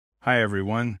Hi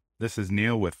everyone, this is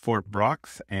Neil with Fort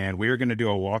Brox, and we are going to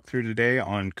do a walkthrough today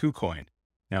on Kucoin.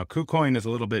 Now, Kucoin is a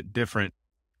little bit different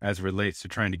as it relates to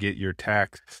trying to get your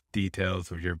tax details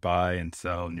of your buy and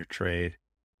sell and your trade,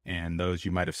 and those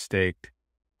you might have staked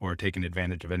or taken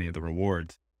advantage of any of the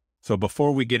rewards. So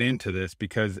before we get into this,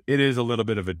 because it is a little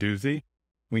bit of a doozy,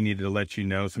 we needed to let you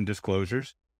know some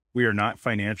disclosures. We are not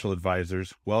financial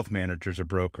advisors, wealth managers, or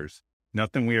brokers.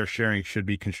 Nothing we are sharing should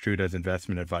be construed as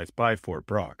investment advice by Fort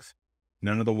Brox.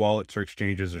 None of the wallets or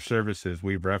exchanges or services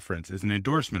we reference is an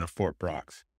endorsement of Fort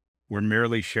Brox. We're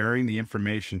merely sharing the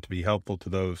information to be helpful to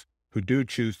those who do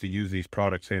choose to use these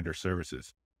products and or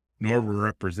services, nor we're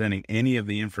representing any of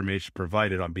the information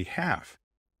provided on behalf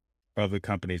of the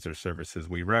companies or services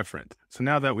we reference. So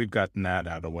now that we've gotten that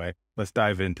out of the way, let's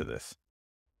dive into this.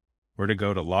 We're to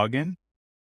go to login.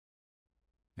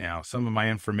 Now, some of my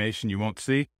information you won't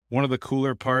see. One of the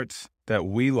cooler parts that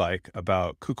we like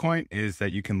about Kucoin is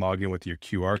that you can log in with your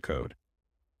QR code.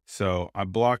 So I'm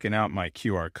blocking out my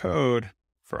QR code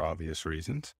for obvious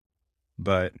reasons,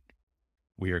 but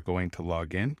we are going to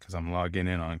log in because I'm logging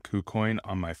in on Kucoin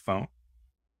on my phone.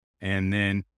 And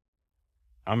then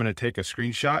I'm going to take a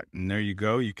screenshot, and there you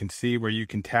go. You can see where you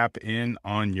can tap in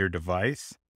on your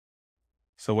device.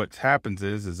 So what happens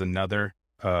is another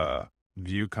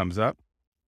view comes up,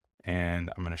 and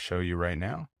I'm going to show you right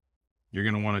now. You're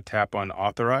going to want to tap on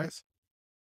authorize.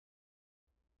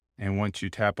 And once you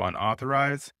tap on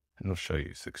authorize, it'll show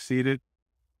you succeeded.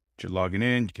 You're logging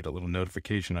in, you get a little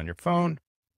notification on your phone.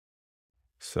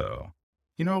 So,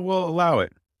 we'll allow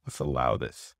it. Let's allow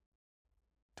this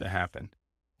to happen.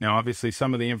 Now, obviously,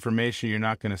 some of the information you're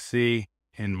not going to see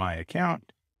in my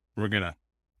account. We're going to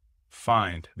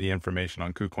find the information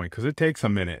on Kucoin because it takes a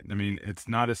minute. I mean, it's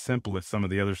not as simple as some of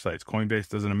the other sites. Coinbase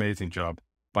does an amazing job.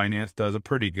 Binance does a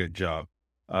pretty good job.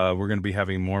 We're going to be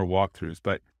having more walkthroughs,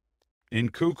 but in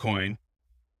Kucoin,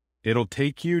 it'll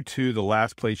take you to the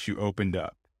last place you opened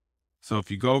up. So if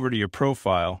you go over to your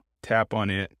profile, tap on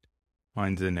it,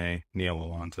 mine's in a Neil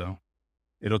Alonso,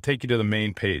 it'll take you to the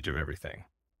main page of everything.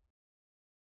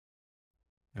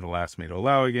 It'll ask me to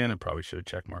allow again. I probably should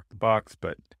have checkmarked the box,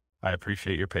 but I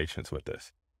appreciate your patience with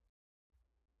this.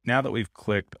 Now that we've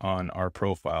clicked on our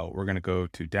profile, we're going to go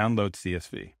to download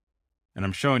CSV. And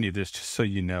I'm showing you this just so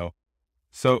you know.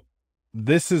 So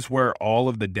this is where all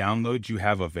of the downloads you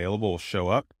have available will show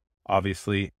up.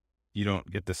 Obviously, you don't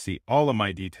get to see all of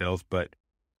my details, but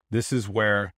this is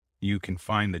where you can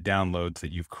find the downloads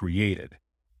that you've created.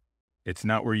 It's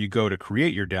not where you go to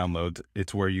create your downloads.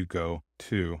 It's where you go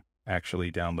to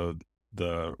actually download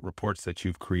the reports that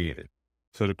you've created.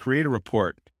 So to create a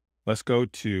report, let's go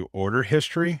to order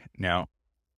history. Now,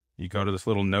 you go to this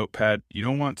little notepad. You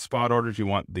don't want spot orders. You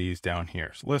want these down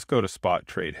here. So let's go to spot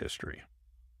trade history.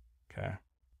 Okay.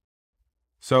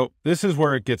 So this is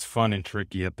where it gets fun and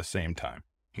tricky at the same time.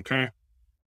 Okay.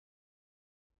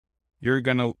 You're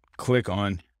going to click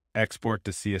on export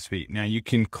to CSV. Now you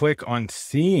can click on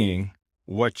seeing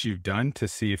what you've done to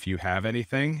see if you have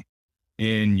anything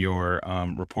in your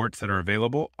reports that are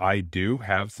available. I do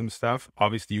have some stuff.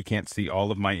 Obviously you can't see all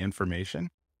of my information,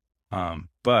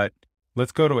 but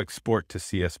let's go to export to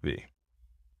CSV.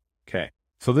 Okay.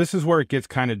 So this is where it gets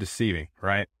kind of deceiving,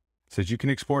 right? It says you can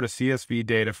export a CSV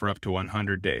data for up to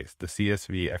 100 days. The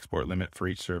CSV export limit for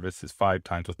each service is 5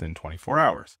 times within 24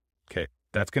 hours. Okay.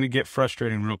 That's going to get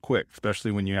frustrating real quick,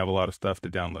 especially when you have a lot of stuff to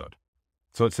download.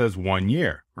 So it says 1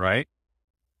 year, right?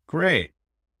 Great.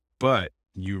 But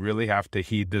you really have to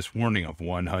heed this warning of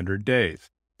 100 days,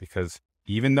 because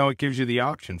even though it gives you the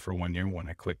option for 1 year, when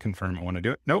I click confirm, I want to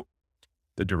do it. Nope.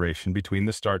 The duration between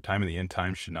the start time and the end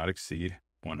time should not exceed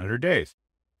 100 days.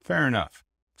 Fair enough.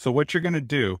 So what you're going to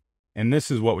do, and this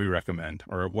is what we recommend,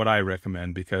 or what I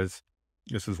recommend, because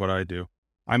this is what I do.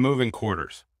 I move in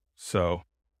quarters. So,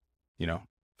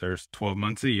 there's 12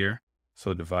 months a year.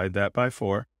 So divide that by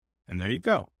 4, and there you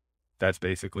go. That's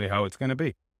basically how it's going to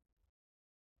be.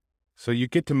 So you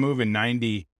get to move in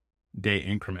 90-day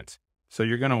increments. So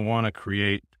you're going to want to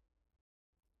create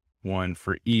one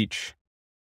for each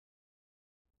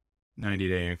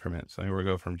 90-day increment. So we'll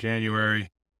go from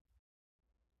January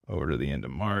over to the end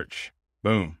of March.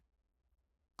 Boom.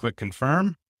 Click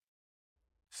confirm.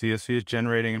 CSV is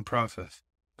generating in process.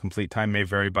 Complete time may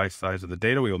vary by size of the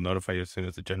data. We will notify you as soon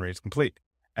as the generator is complete.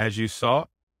 As you saw,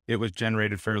 it was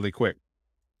generated fairly quick.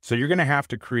 So you're going to have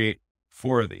to create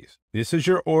 4 of these. This is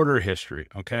your order history.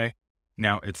 Okay.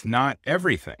 Now it's not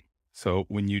everything. So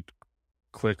when you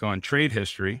click on trade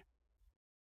history,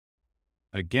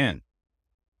 again,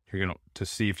 you're going to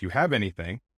see if you have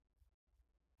anything,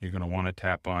 you're going to want to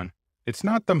tap on. It's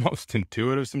not the most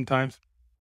intuitive sometimes,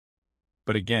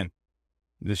 but again,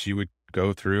 this you would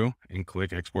go through and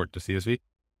click export to CSV.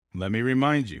 Let me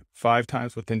remind you, 5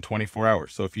 times within 24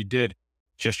 hours. So if you did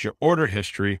just your order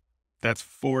history, that's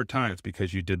 4 times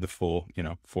because you did the full,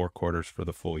 4 quarters for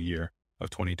the full year of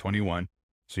 2021.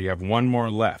 So you have 1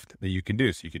 more left that you can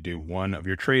do. So you could do 1 of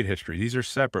your trade history. These are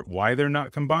separate. Why they're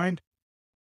not combined?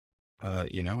 I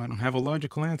don't have a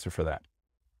logical answer for that.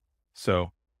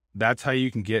 So that's how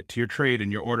you can get to your trade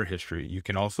and your order history. You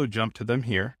can also jump to them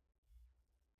here.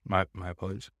 My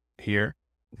apologies. Here,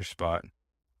 your spot.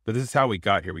 But this is how we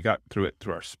got here. We got through it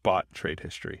through our spot trade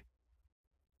history.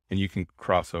 And you can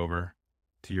cross over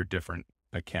to your different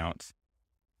accounts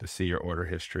to see your order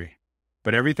history.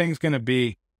 But everything's going to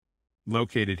be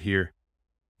located here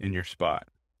in your spot,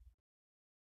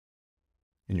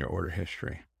 in your order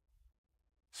history.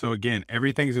 So again,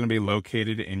 everything's going to be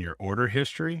located in your order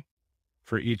history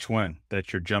for each one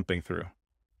that you're jumping through.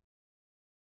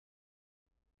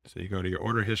 So you go to your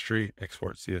order history,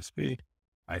 export CSV,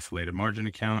 isolated margin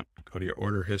account, go to your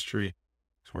order history,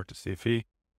 export to CSV,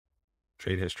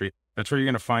 trade history. That's where you're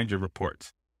going to find your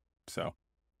reports. So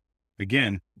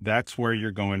again, that's where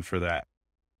you're going for that.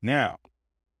 Now,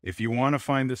 if you want to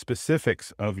find the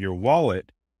specifics of your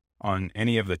wallet on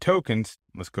any of the tokens,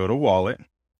 let's go to wallet.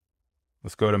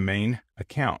 Let's go to main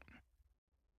account.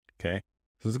 Okay.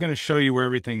 So it's going to show you where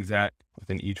everything's at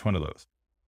within each one of those.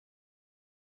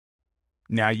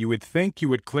 Now you would think you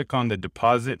would click on the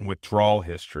deposit and withdrawal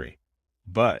history,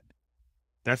 but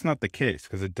that's not the case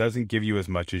because it doesn't give you as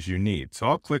much as you need. So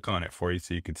I'll click on it for you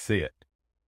so you can see it.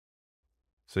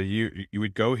 So you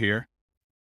would go here,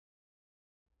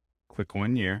 click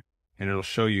 1 year, and it'll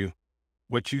show you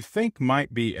what you think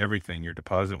might be everything, your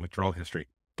deposit and withdrawal history,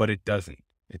 but it doesn't.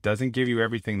 It doesn't give you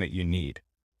everything that you need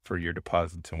for your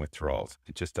deposits and withdrawals.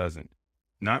 It just doesn't.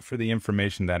 Not for the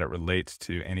information that it relates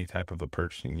to any type of a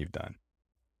purchasing you've done.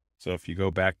 So if you go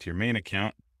back to your main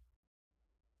account,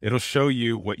 it'll show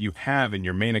you what you have in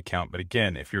your main account. But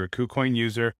again, if you're a Kucoin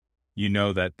user, you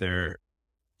know that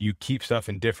you keep stuff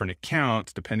in different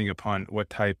accounts depending upon what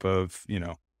type of,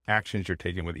 actions you're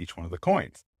taking with each one of the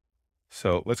coins.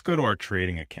 So let's go to our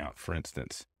trading account, for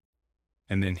instance.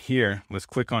 And then here, let's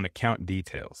click on account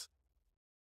details.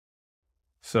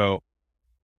 So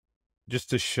just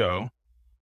to show,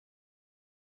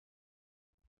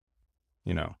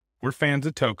 we're fans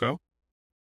of Toko.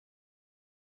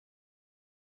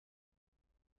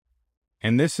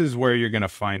 And this is where you're going to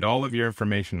find all of your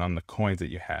information on the coins that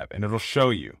you have. And it'll show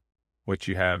you what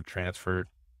you have transferred,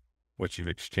 what you've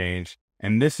exchanged.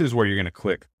 And this is where you're going to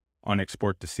click on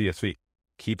export to CSV.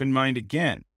 Keep in mind,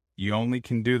 again, you only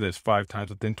can do this 5 times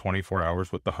within 24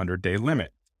 hours with the 100-day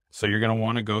limit. So you're going to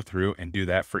want to go through and do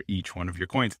that for each one of your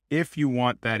coins if you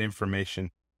want that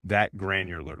information that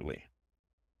granularly.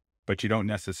 But you don't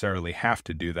necessarily have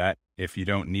to do that if you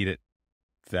don't need it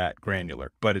that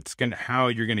granular. But it's how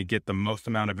you're going to get the most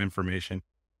amount of information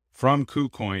from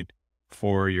Kucoin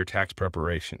for your tax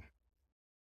preparation.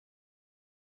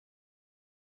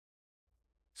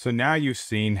 So now you've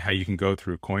seen how you can go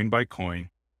through coin by coin.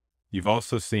 You've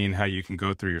also seen how you can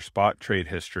go through your spot trade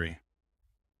history.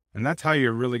 And that's how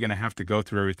you're really going to have to go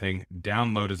through everything,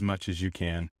 download as much as you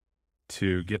can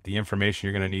to get the information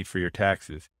you're going to need for your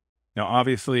taxes. Now,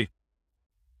 obviously,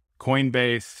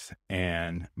 Coinbase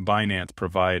and Binance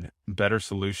provide better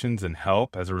solutions and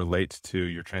help as it relates to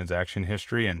your transaction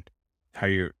history and how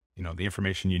the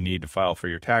information you need to file for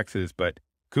your taxes. But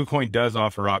Kucoin does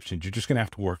offer options. You're just going to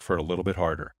have to work for it a little bit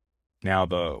harder. Now,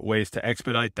 the ways to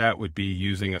expedite that would be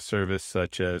using a service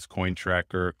such as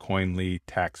CoinTracker, Coinly,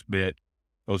 TaxBit.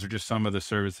 Those are just some of the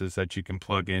services that you can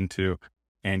plug into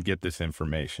and get this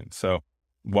information. So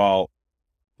while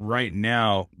right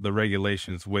now the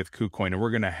regulations with Kucoin, and we're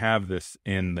going to have this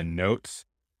in the notes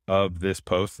of this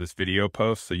post, this video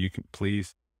post, so you can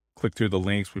please click through the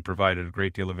links. We provided a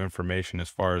great deal of information as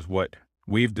far as what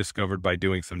we've discovered by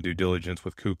doing some due diligence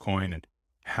with Kucoin and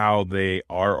how they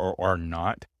are or are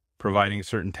not providing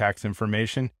certain tax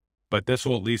information. But this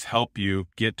will at least help you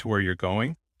get to where you're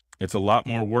going. It's a lot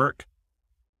more work.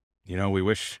 We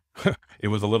wish it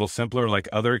was a little simpler like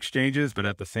other exchanges, but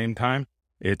at the same time,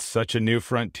 it's such a new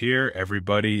frontier.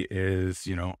 Everybody is,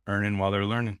 earning while they're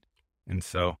learning. And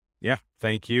so, yeah,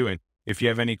 thank you. And if you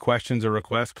have any questions or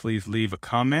requests, please leave a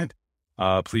comment.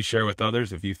 Please share with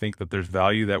others if you think that there's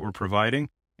value that we're providing.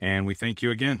 And we thank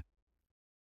you again.